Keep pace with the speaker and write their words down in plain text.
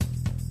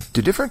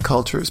Do different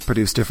cultures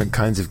produce different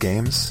kinds of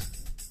games?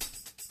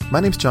 My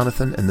name's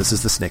Jonathan, and this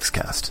is the Snakes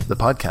Cast, the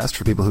podcast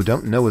for people who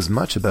don't know as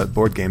much about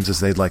board games as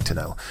they'd like to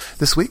know.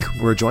 This week,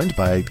 we're joined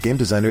by game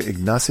designer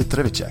Ignacy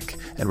Trzewiczek,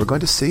 and we're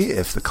going to see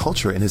if the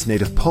culture in his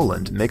native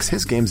Poland makes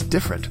his games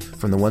different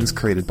from the ones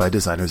created by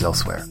designers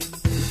elsewhere.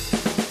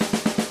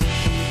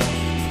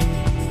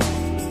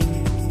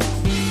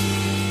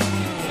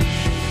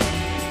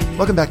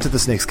 Welcome back to the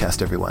Snakes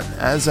Cast, everyone.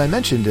 As I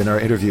mentioned in our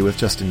interview with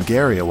Justin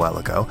Gary a while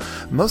ago,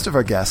 most of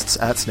our guests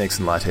at Snakes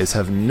and Lattes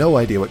have no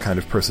idea what kind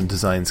of person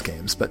designs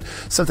games, but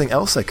something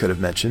else I could have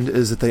mentioned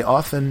is that they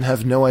often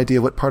have no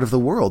idea what part of the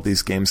world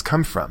these games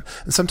come from,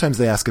 and sometimes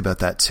they ask about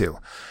that too.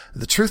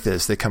 The truth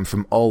is they come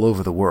from all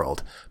over the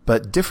world,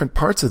 but different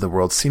parts of the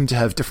world seem to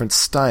have different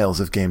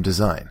styles of game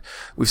design.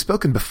 We've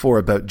spoken before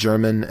about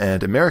German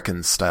and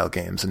American style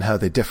games and how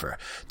they differ.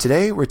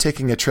 Today we're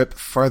taking a trip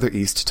farther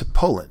east to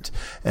Poland,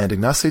 and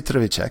Ignacy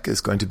Trzewiczek is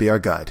going to be our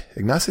guide.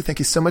 Ignacy, thank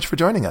you so much for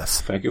joining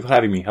us. Thank you for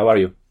having me. How are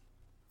you?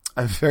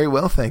 I'm very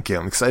well, thank you.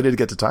 I'm excited to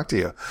get to talk to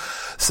you.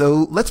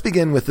 So let's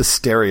begin with the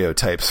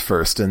stereotypes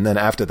first, and then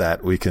after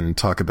that we can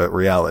talk about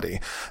reality.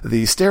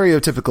 The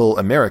stereotypical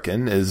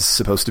American is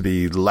supposed to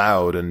be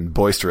loud and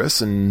boisterous,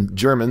 and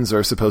Germans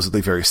are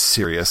supposedly very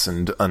serious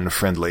and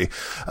unfriendly.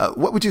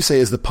 What would you say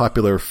is the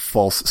popular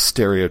false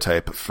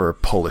stereotype for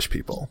Polish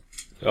people?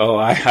 Oh,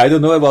 I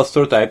don't know about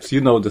stereotypes. You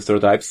know the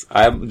stereotypes.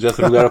 I'm just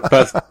a regular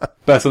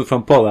person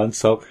from Poland,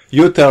 so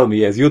you tell me.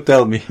 Yes, you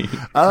tell me.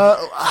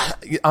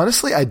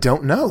 Honestly, I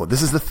don't know.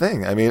 This is the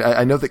thing. I mean,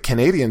 I know that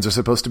Canadians are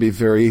supposed to be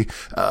very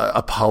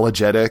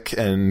apologetic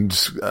and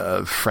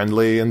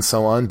friendly and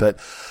so on, but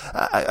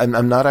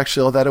I'm not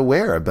actually all that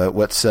aware about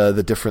what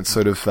the different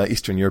sort of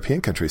Eastern European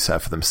countries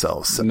have for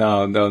themselves.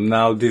 No.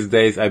 Now these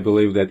days, I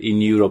believe that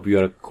in Europe we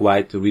are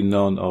quite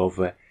renowned of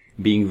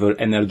being very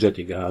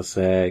energetic, as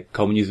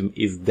communism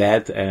is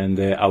dead and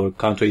our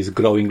country is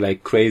growing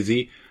like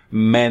crazy.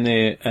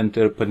 Many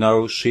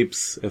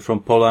entrepreneurships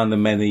from Poland,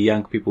 many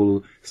young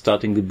people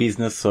starting the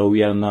business. So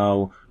we are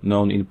now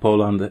known in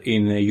Poland,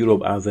 in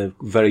Europe, as a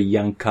very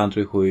young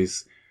country who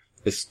is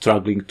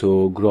struggling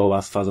to grow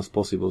as fast as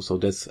possible. So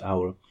that's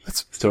our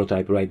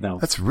stereotype right now.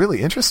 That's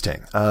really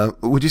interesting.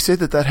 Would you say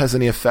that has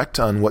any effect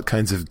on what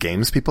kinds of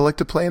games people like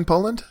to play in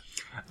Poland?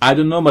 I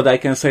don't know, but I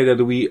can say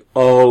that we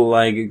all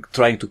like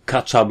trying to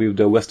catch up with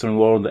the Western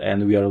world,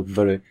 and we are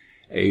very,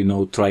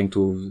 trying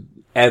to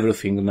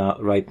everything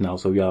right now.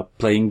 So we are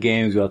playing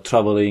games, we are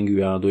traveling,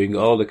 we are doing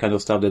all the kind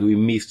of stuff that we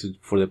missed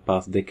for the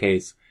past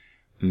decades.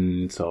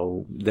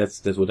 So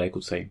that's what I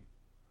could say.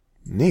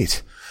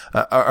 Neat.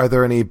 Are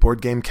there any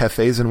board game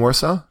cafes in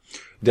Warsaw?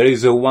 There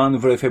is one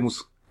very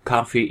famous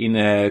cafe in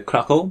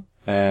Krakow,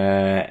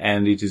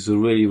 and it is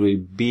really, really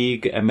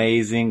big,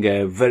 amazing,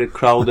 very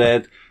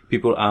crowded.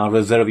 People are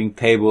reserving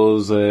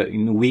tables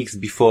in weeks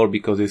before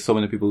because there's so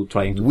many people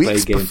trying to play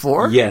games. Weeks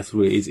before? Yes,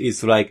 really.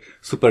 It's like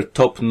super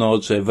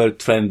top-notch, very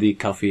trendy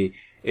cafe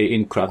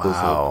in Krakow.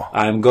 Wow. So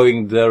I'm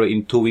going there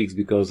in 2 weeks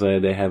because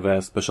they have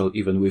a special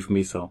event with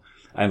me, so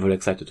I'm very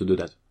excited to do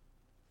that.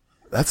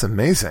 That's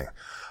amazing.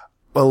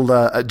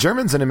 Well,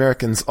 Germans and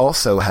Americans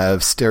also have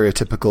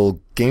stereotypical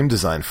game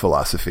design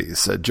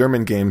philosophies.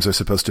 German games are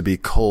supposed to be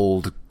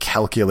cold,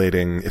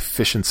 calculating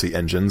efficiency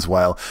engines,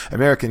 while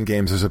American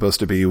games are supposed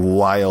to be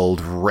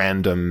wild,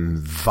 random,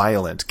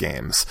 violent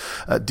games.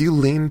 Do you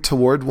lean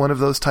toward one of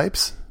those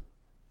types?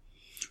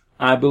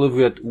 I believe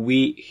that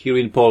we here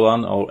in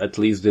Poland, or at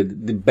least the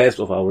best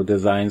of our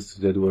designs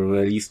that were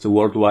released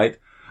worldwide,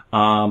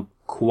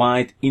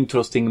 quite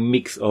interesting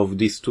mix of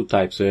these two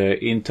types.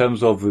 In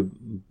terms of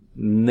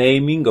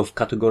naming, of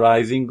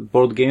categorizing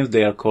board games,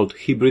 they are called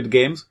hybrid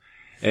games.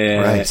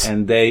 Right.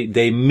 And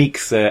they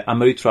mix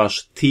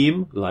Ameritrash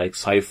theme, like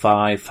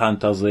sci-fi,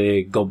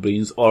 fantasy,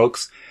 goblins,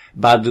 orcs,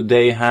 but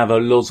they have a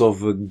lot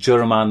of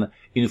German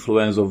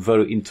influence of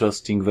very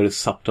interesting, very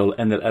subtle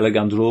and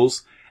elegant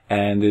rules.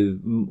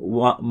 And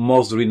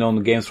most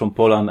renowned games from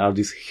Poland are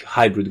these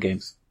hybrid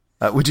games.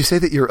 Would you say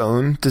that your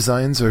own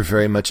designs are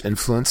very much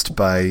influenced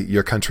by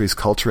your country's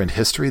culture and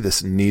history,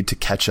 this need to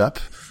catch up?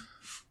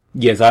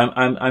 Yes,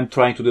 I'm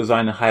trying to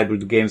design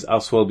hybrid games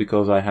as well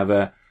because I have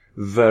a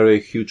very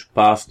huge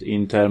past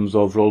in terms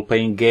of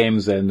role-playing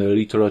games and the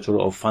literature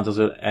of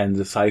fantasy and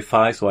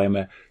sci-fi. So I'm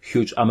a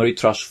huge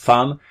Ameritrash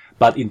fan.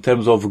 But in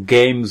terms of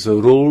games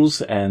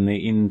rules and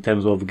in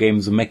terms of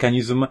games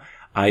mechanism,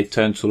 I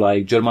turn to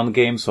like German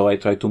games. So I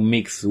try to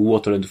mix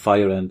water and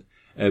fire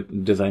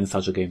and design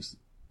such games.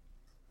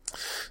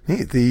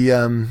 Neat.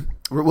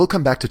 We'll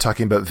come back to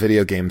talking about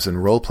video games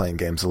and role-playing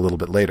games a little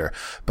bit later.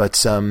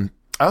 But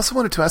I also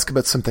wanted to ask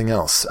about something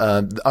else.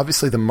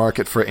 Obviously, the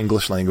market for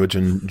English language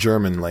and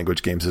German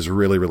language games is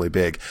really, really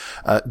big.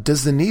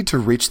 Does the need to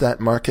reach that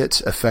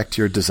market affect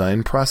your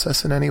design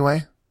process in any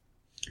way?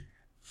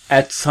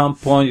 At some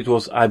point, it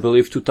was, I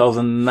believe,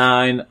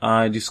 2009,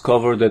 I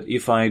discovered that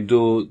if I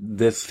do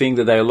the thing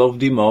that I love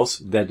the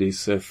most, that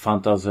is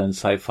fantasy and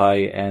sci-fi,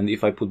 and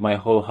if I put my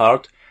whole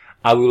heart,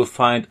 I will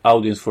find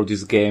audience for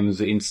these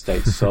games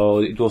instead. So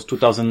it was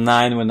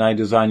 2009 when I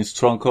designed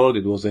Stronghold.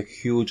 It was a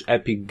huge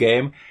epic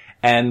game.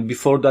 And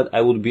before that,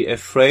 I would be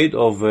afraid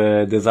of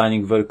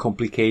designing very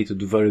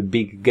complicated, very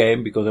big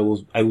game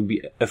because I would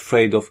be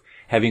afraid of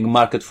having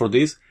market for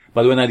this.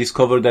 But when I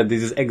discovered that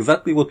this is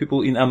exactly what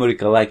people in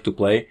America like to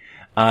play,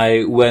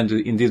 I went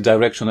in this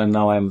direction, and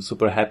now I'm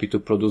super happy to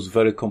produce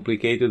very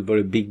complicated,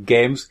 very big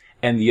games,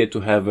 and yet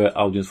to have an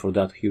audience for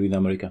that here in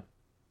America.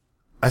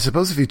 I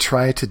suppose if you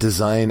try to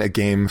design a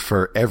game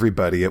for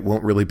everybody, it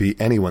won't really be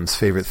anyone's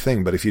favorite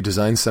thing. But if you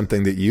design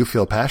something that you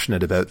feel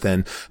passionate about,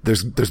 then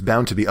there's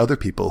bound to be other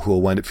people who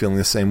will wind up feeling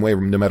the same way,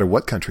 no matter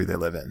what country they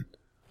live in.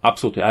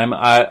 Absolutely.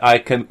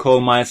 I can call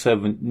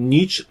myself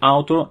niche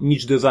author,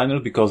 niche designer,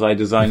 because I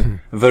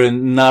design very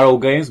narrow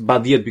games,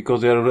 but yet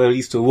because they are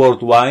released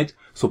worldwide,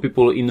 so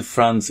people in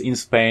France, in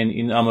Spain,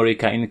 in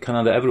America, in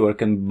Canada, everywhere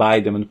can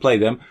buy them and play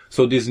them.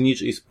 So this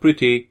niche is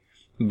pretty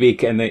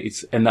big, and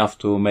it's enough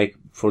to make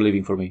for a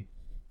living for me.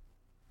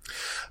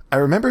 I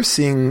remember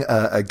seeing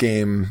a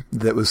game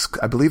that was,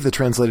 I believe the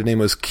translated name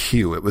was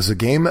Q. It was a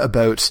game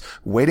about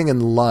waiting in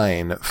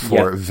line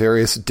for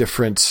various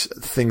different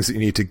things that you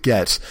need to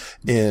get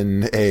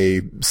in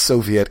a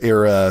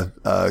Soviet-era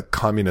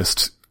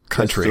communist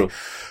country. That's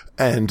true.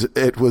 And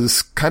it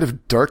was kind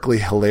of darkly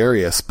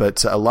hilarious,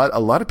 but a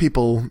lot of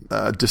people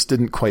just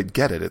didn't quite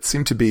get it. It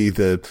seemed to be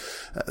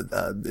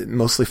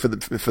mostly for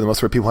the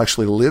most part, people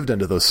actually lived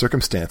under those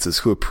circumstances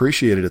who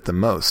appreciated it the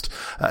most.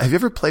 Have you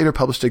ever played or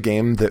published a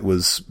game that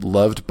was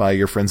loved by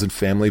your friends and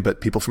family, but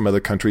people from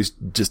other countries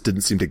just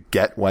didn't seem to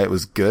get why it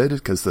was good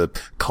because the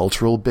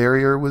cultural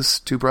barrier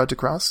was too broad to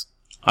cross?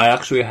 I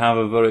actually have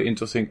a very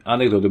interesting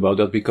anecdote about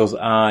that, because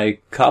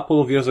couple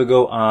of years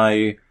ago,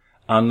 I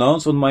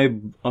announced on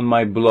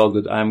my blog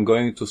that I'm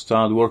going to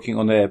start working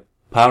on a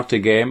party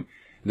game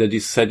that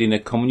is set in a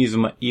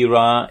communism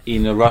era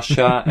in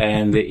Russia,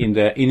 and in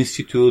the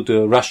institute,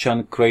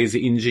 Russian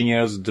crazy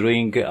engineers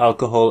drink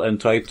alcohol and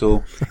try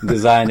to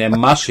design a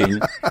machine.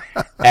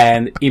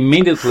 And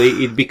immediately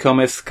it became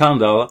a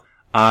scandal.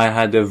 I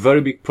had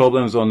very big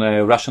problems on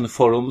Russian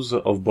forums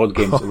of board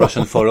games,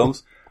 Russian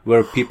forums,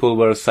 where people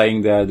were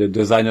saying that the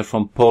designer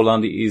from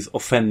Poland is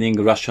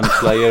offending Russian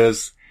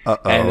players.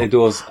 And it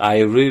was, I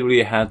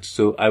really had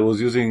to, I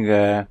was using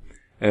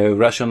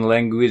Russian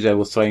language. I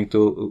was trying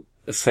to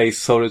say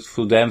sorry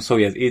to them. So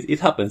yes, it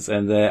happens.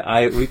 And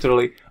I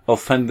literally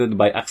offended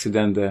by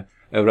accident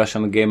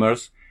Russian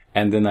gamers.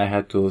 And then I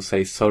had to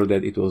say sorry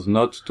that it was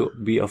not to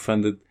be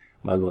offended.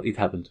 But well, it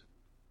happened.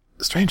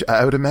 Strange.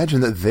 I would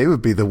imagine that they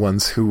would be the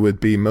ones who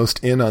would be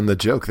most in on the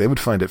joke. They would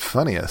find it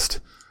funniest.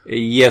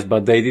 Yes,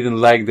 but they didn't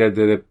like that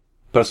the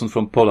person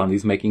from Poland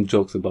is making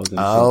jokes about them.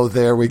 Oh,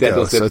 there we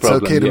go. So it's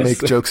okay to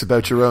make jokes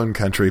about your own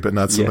country, but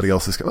not somebody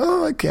else's.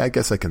 Oh, okay, I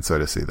guess I can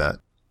sort of see that.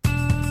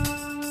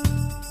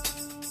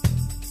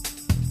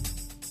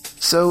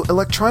 So,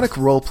 electronic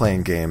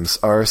role-playing games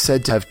are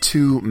said to have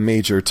two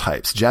major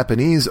types.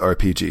 Japanese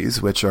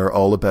RPGs, which are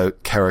all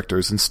about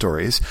characters and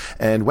stories,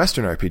 and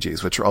Western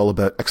RPGs, which are all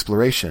about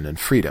exploration and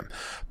freedom.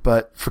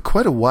 But for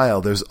quite a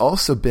while, there's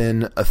also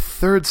been a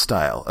third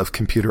style of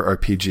computer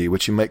RPG,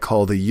 which you might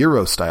call the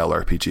Euro-style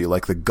RPG,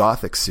 like the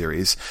Gothic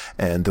series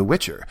and The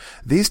Witcher.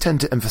 These tend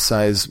to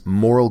emphasize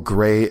moral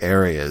gray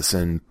areas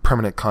and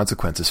permanent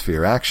consequences for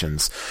your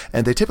actions,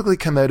 and they typically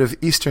come out of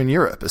Eastern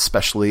Europe,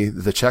 especially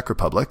the Czech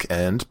Republic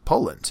and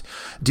Poland.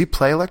 Do you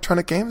play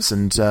electronic games,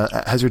 and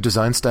has your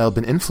design style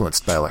been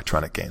influenced by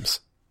electronic games?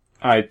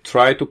 I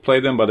try to play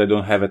them, but I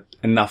don't have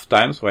enough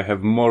time, so I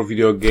have more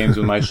video games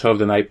on my shelf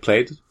than I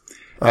played.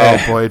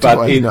 Oh boy, do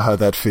I know how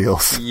that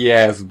feels.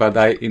 Yes, but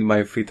in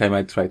my free time,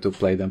 I try to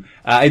play them.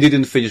 I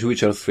didn't finish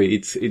Witcher 3.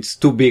 It's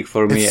too big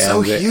for me. It's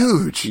so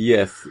huge.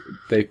 Yes,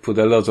 they put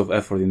a lot of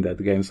effort in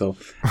that game, so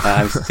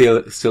I'm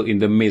still in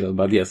the middle.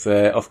 But yes,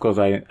 of course,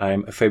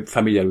 I'm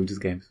familiar with these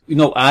games. You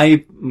know, I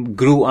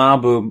grew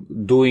up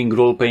doing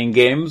role-playing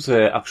games.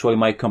 Actually,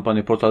 my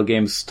company, Portal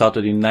Games,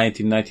 started in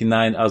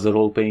 1999 as a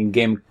role-playing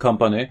game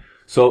company.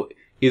 So,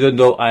 even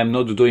though I'm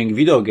not doing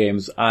video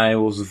games, I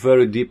was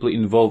very deeply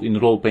involved in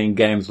role-playing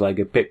games, like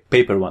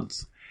paper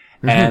ones.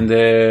 Mm-hmm.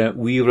 And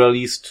we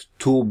released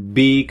two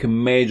big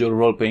major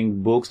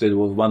role-playing books.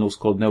 One was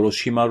called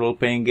Neuroshima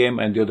role-playing game,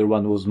 and the other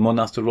one was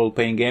Monaster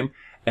role-playing game.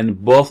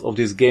 And both of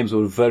these games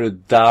were very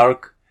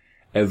dark,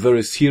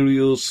 very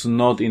serious,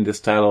 not in the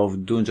style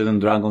of Dungeons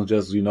and Dragons,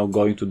 just,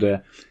 going to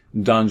the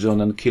dungeon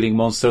and killing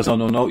monsters.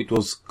 No, it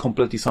was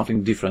completely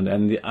something different.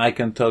 And I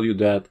can tell you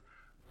that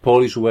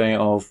Polish way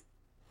of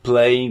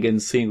playing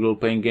and seeing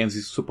role-playing games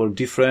is super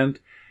different.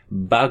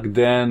 Back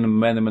then,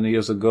 many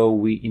years ago,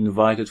 we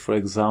invited, for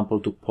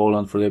example, to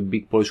Poland for the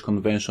big Polish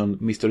convention,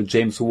 Mr.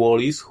 James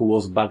Wallis, who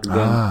was back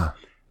then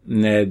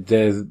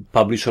the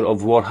publisher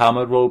of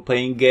Warhammer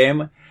role-playing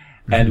game.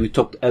 And we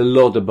talked a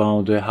lot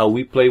about how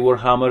we play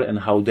Warhammer and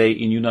how they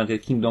in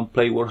United Kingdom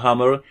play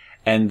Warhammer.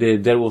 And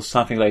there was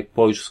something like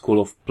Polish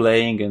school of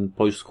playing and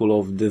Polish school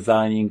of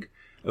designing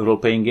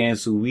role-playing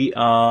games. We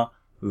are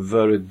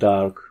very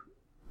dark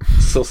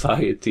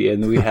society,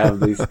 and we have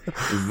this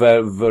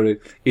very, very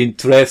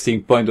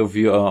interesting point of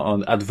view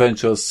on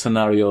adventure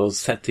scenarios,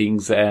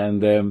 settings,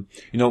 and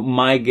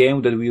my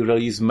game that we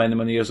released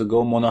many years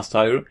ago,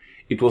 Monaster,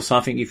 it was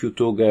something if you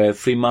took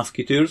Three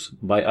Musketeers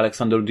by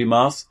Alexander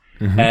Dumas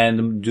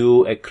and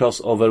do a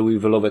crossover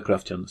with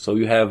Lovecraftian. So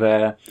you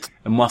have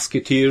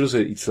Musketeers,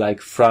 it's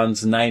like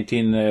France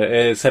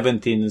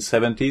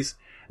 1770s,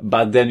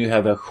 but then you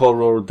have a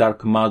horror,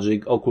 dark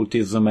magic,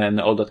 occultism,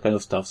 and all that kind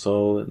of stuff.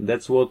 So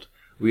that's what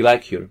we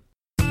like here.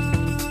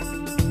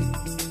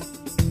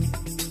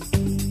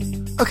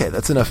 Okay,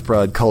 that's enough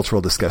broad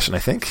cultural discussion, I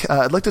think.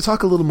 I'd like to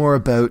talk a little more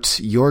about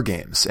your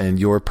games and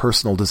your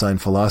personal design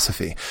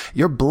philosophy.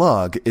 Your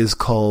blog is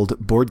called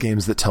Board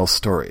Games That Tell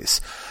Stories.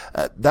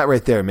 That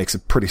right there makes a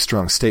pretty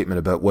strong statement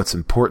about what's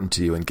important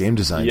to you in game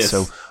design. Yes.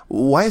 So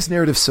why is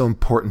narrative so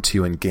important to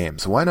you in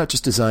games? Why not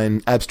just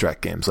design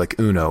abstract games like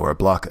Uno or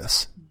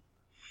Blokus?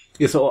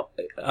 Yeah, so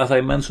as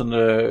I mentioned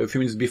a few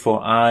minutes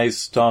before, I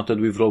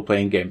started with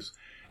role-playing games.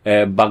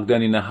 Back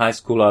then in high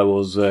school, I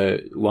was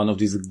one of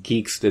these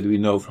geeks that we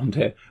know from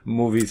the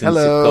movies and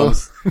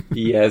sitcoms.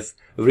 Yes,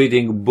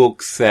 reading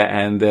books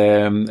and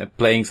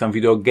playing some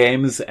video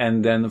games.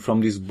 And then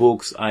from these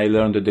books, I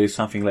learned that there is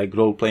something like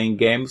role-playing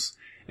games,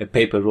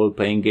 paper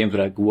role-playing games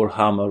like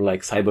Warhammer,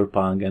 like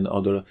Cyberpunk and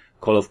other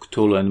Call of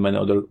Cthulhu and many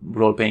other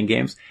role-playing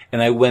games.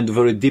 And I went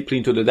very deeply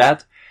into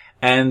that.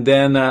 And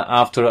then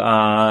after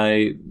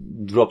I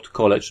dropped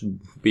college,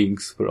 being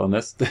super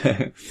honest,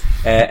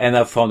 and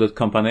I founded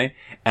company,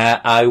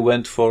 I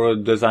went for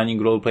designing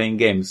role-playing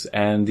games.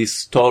 And these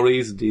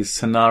stories, these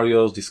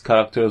scenarios, these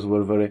characters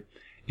were very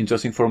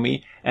interesting for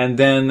me. And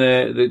then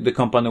the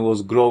company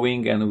was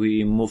growing and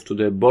we moved to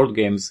the board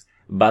games.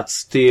 But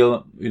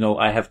still,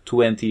 I have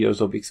 20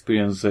 years of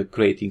experience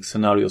creating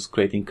scenarios,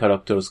 creating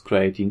characters,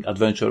 creating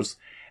adventures.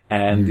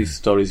 And these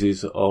stories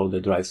is all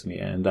that drives me.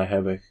 And I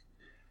have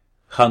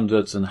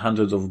hundreds and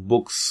hundreds of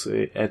books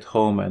at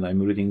home and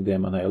I'm reading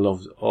them and I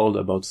love all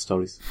about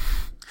stories.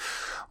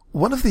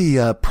 One of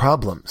the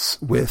problems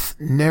with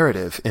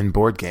narrative in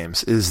board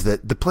games is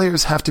that the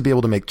players have to be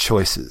able to make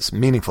choices,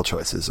 meaningful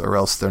choices, or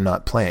else they're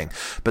not playing.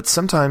 But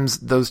sometimes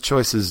those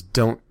choices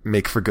don't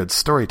make for good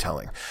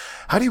storytelling.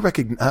 How do you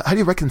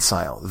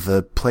reconcile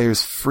the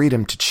player's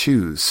freedom to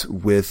choose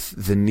with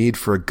the need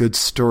for a good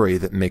story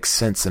that makes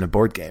sense in a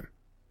board game?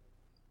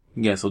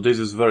 Yeah, so this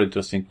is a very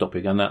interesting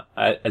topic. And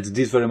at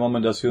this very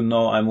moment, as you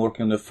know, I'm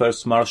working on the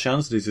first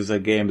Martians. This is a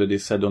game that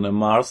is set on a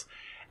Mars.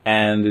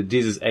 And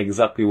this is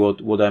exactly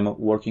what I'm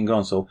working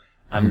on. So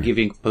I'm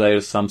giving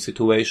players some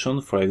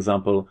situation. For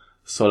example,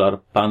 solar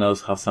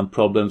panels have some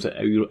problems.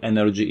 Your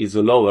energy is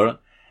lower.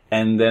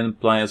 And then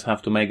players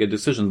have to make a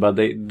decision, but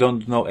they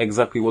don't know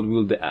exactly what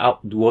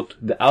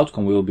the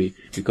outcome will be,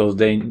 because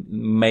they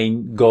may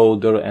go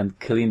there and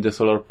clean the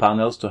solar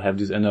panels to have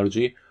this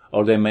energy.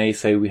 Or they may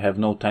say we have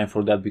no time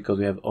for that because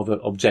we have other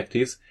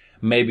objectives.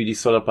 Maybe the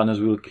solar panels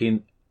will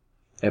clean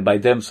by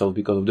themselves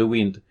because of the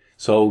wind.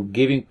 So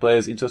giving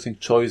players interesting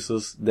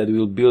choices that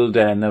will build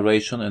their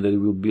narration and that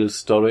will build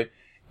story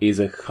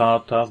is a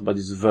hard task, but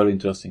it's very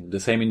interesting.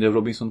 The same in the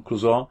Robinson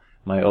Crusoe,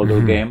 my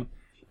older game,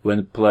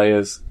 when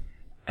players,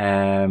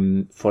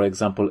 for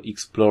example,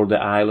 explore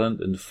the island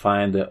and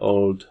find the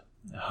old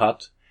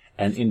hut.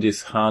 And in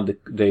this hut,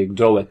 they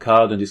draw a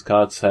card and this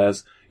card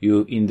says,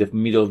 you, in the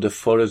middle of the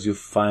forest, you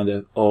find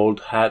an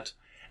old hat,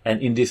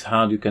 and in this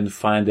hat you can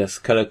find a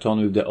skeleton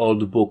with the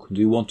old book.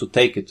 Do you want to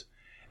take it?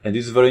 And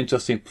this is very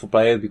interesting for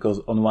players because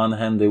on one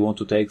hand they want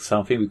to take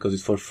something because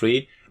it's for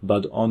free,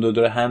 but on the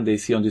other hand they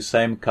see on the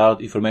same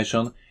card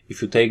information,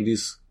 if you take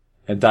this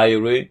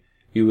diary,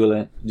 you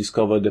will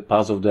discover the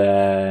past of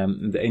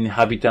the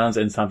inhabitants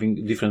and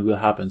something different will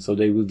happen. So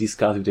they will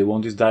discuss if they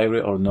want this diary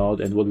or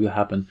not and what will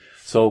happen.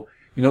 So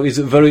it's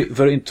very,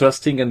 very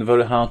interesting and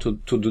very hard to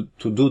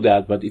do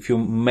that. But if you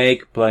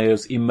make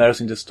players immerse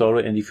in the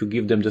story and if you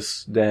give them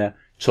the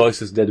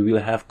choices that will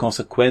have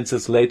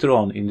consequences later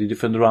on in the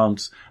different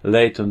rounds,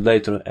 later and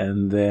later,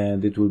 and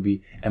it will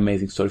be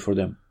amazing story for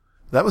them.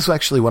 That was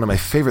actually one of my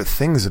favorite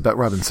things about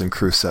Robinson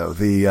Crusoe.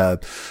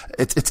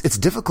 It's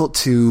difficult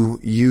to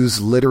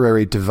use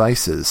literary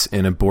devices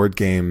in a board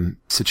game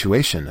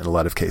situation in a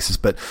lot of cases,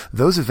 but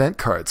those event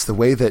cards, the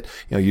way that,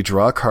 you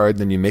draw a card,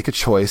 then you make a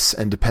choice,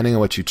 and depending on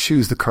what you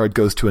choose, the card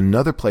goes to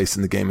another place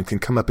in the game and can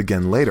come up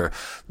again later.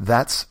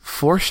 That's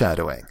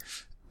foreshadowing.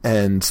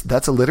 And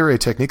that's a literary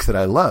technique that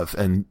I love.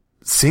 And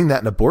seeing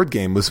that in a board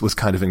game was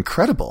kind of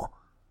incredible.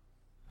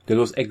 That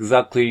was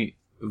exactly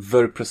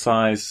very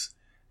precise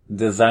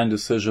design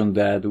decision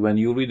that when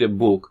you read a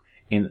book,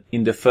 in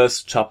the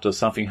first chapter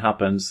something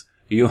happens,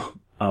 you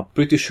are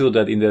pretty sure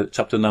that in the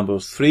chapter number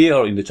 3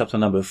 or in the chapter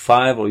number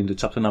 5 or in the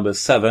chapter number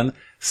 7,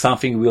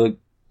 something will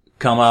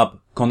come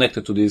up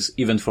connected to this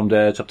event from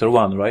the chapter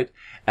 1, right?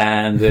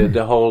 And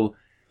the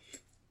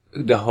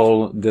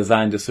whole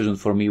design decision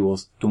for me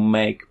was to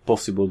make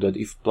possible that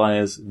if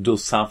players do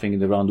something in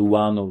the round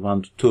 1 or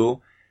round 2,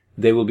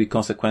 there will be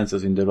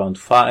consequences in the round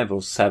 5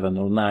 or 7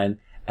 or 9,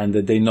 and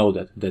that they know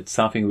that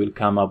something will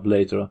come up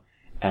later.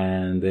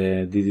 And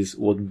this is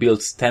what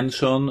builds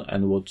tension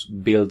and what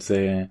builds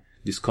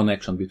this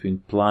connection between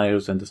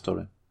players and the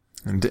story.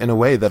 And in a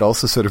way, that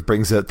also sort of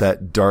brings out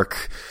that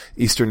dark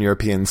Eastern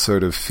European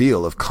sort of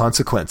feel of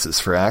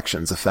consequences for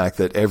actions. The fact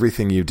that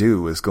everything you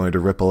do is going to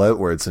ripple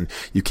outwards, and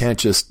you can't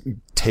just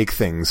take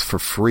things for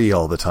free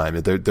all the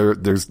time.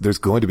 There's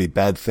going to be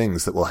bad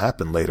things that will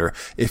happen later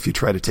if you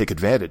try to take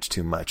advantage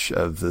too much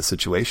of the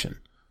situation.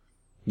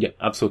 Yeah,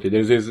 absolutely.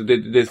 There's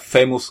this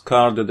famous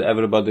card that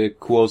everybody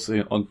quotes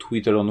on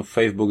Twitter, on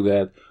Facebook,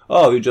 that,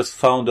 oh, you just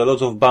found a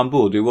lot of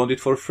bamboo. Do you want it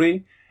for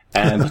free?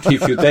 And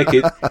if you take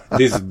it,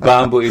 this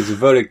bamboo is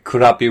very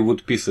crappy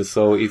wood pieces.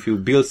 So if you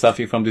build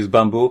something from this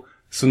bamboo,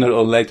 sooner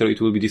or later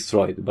it will be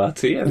destroyed.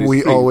 But yeah,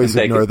 we always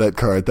ignore that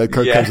card. That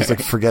card comes just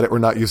like, forget it. We're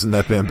not using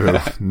that bamboo.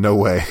 No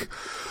way.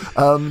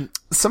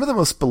 Some of the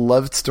most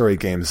beloved story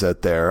games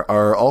out there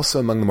are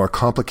also among the more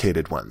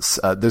complicated ones.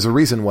 There's a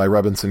reason why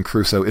Robinson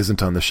Crusoe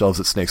isn't on the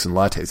shelves at Snakes and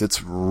Lattes.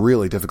 It's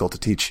really difficult to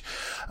teach.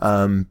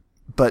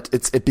 But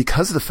it's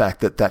because of the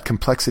fact that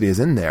complexity is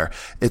in there,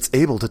 it's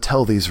able to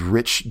tell these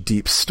rich,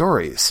 deep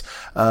stories.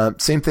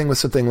 Same thing with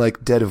something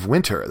like Dead of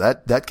Winter.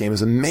 That game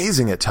is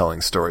amazing at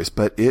telling stories,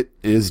 but it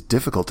is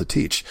difficult to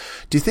teach.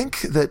 Do you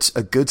think that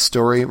a good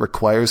story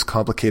requires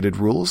complicated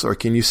rules, or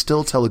can you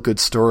still tell a good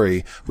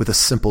story with a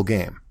simple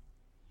game?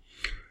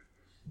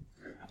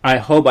 I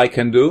hope I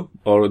can do,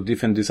 or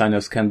different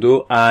designers can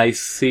do. I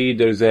see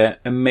there's an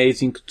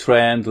amazing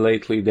trend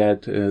lately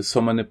that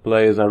so many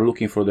players are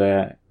looking for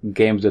the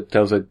games that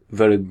tells a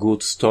very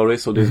good story.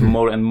 So there's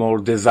more and more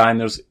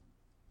designers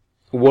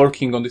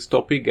working on this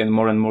topic, and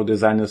more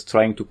designers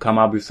trying to come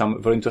up with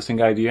some very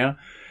interesting idea.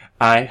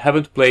 I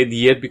haven't played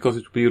yet because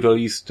it will be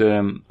released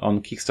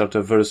on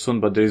Kickstarter very soon,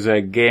 but there is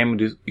a game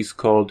that is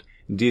called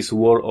This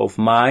War of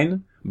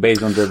Mine,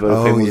 based on the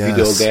very famous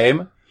video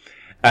game.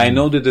 I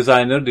know the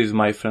designer. This is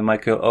my friend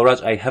Michael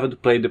Oracz. I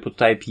haven't played the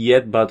prototype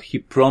yet, but he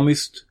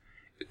promised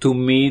to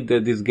me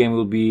that this game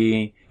will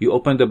be, you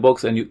open the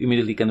box and you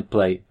immediately can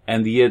play,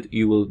 and yet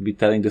you will be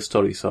telling the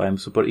story. So I'm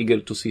super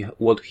eager to see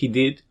what he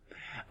did.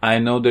 I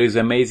know there is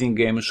an amazing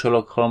game,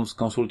 Sherlock Holmes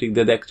Consulting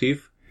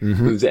Detective,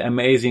 with the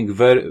amazing,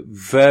 very,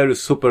 very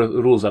super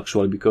rules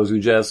actually, because you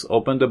just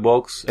open the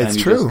box and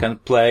you just can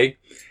play.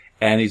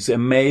 And it's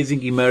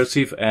amazing,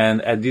 immersive,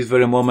 and at this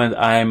very moment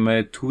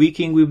I'm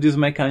tweaking with this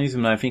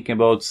mechanism. I'm thinking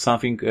about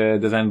something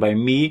designed by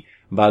me,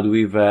 but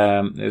with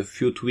a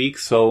few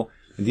tweaks. So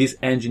this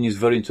engine is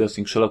very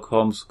interesting. Sherlock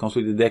Holmes,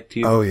 Consulting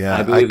Detective. Oh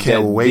yeah, I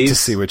can't wait to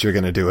see what you're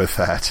going to do with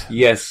that.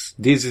 Yes,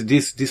 this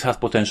has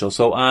potential.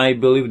 So I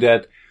believe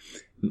that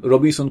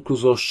Robinson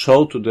Crusoe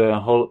showed to the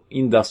whole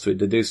industry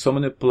that there's so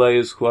many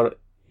players who are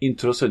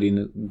interested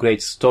in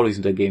great stories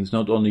in the games,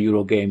 not only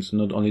Euro games,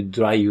 not only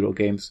dry Euro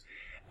games.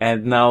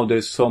 And now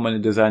there's so many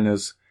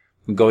designers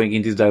going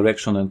in this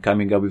direction and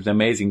coming up with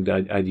amazing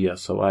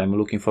ideas. So I'm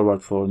looking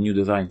forward for new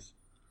designs.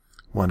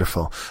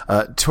 Wonderful.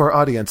 To our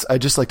audience,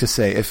 I'd just like to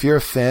say, if you're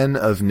a fan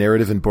of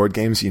narrative and board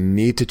games, you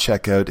need to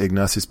check out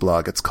Ignacy's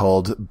blog. It's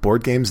called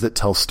Board Games That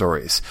Tell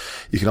Stories.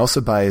 You can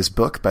also buy his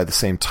book by the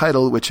same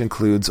title, which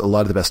includes a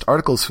lot of the best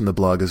articles from the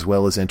blog, as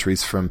well as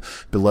entries from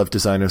beloved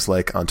designers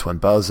like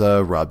Antoine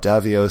Bauza, Rob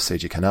Davio,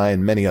 Seiji Kanai,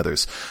 and many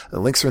others. The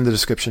links are in the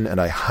description,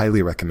 and I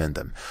highly recommend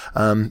them.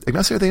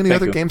 Ignacy, are there any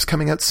other games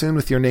coming out soon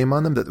with your name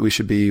on them that we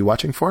should be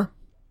watching for?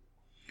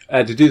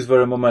 At this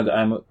very moment,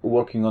 I'm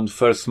working on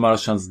First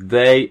Martians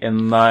day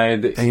and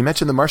night. And you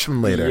mentioned the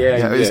Martian later.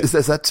 Yeah. Is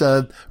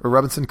that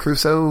Robinson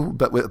Crusoe,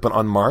 but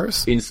on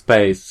Mars? In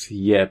space.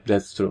 Yeah,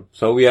 that's true.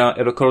 So we are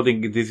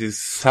recording. This is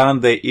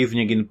Sunday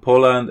evening in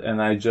Poland, and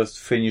I just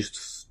finished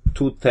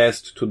 2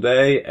 tests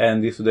today,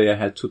 and yesterday I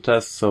had 2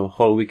 tests. So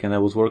whole weekend I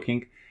was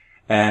working,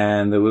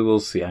 and we will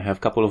see. I have a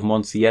couple of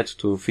months yet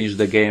to finish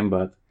the game,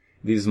 but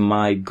this is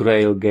my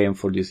grail game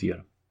for this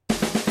year.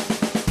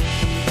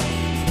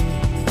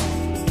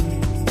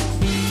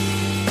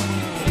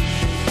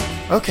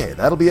 Okay,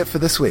 that'll be it for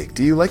this week.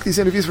 Do you like these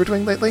interviews we're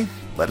doing lately?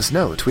 Let us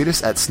know. Tweet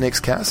us at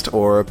SnakesCast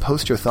or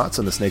post your thoughts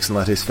on the Snakes and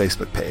Lattes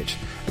Facebook page.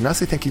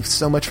 Ignacy, thank you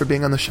so much for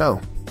being on the show.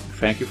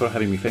 Thank you for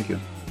having me. Thank you.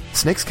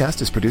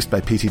 SnakesCast is produced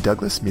by P.T.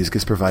 Douglas. Music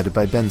is provided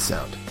by Ben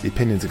Sound. The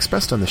opinions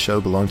expressed on the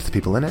show belong to the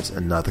people in it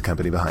and not the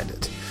company behind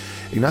it.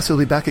 Ignacy will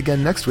be back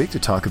again next week to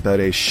talk about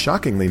a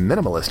shockingly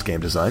minimalist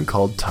game design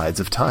called Tides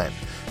of Time.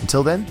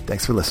 Until then,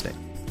 thanks for listening.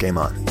 Game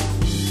on.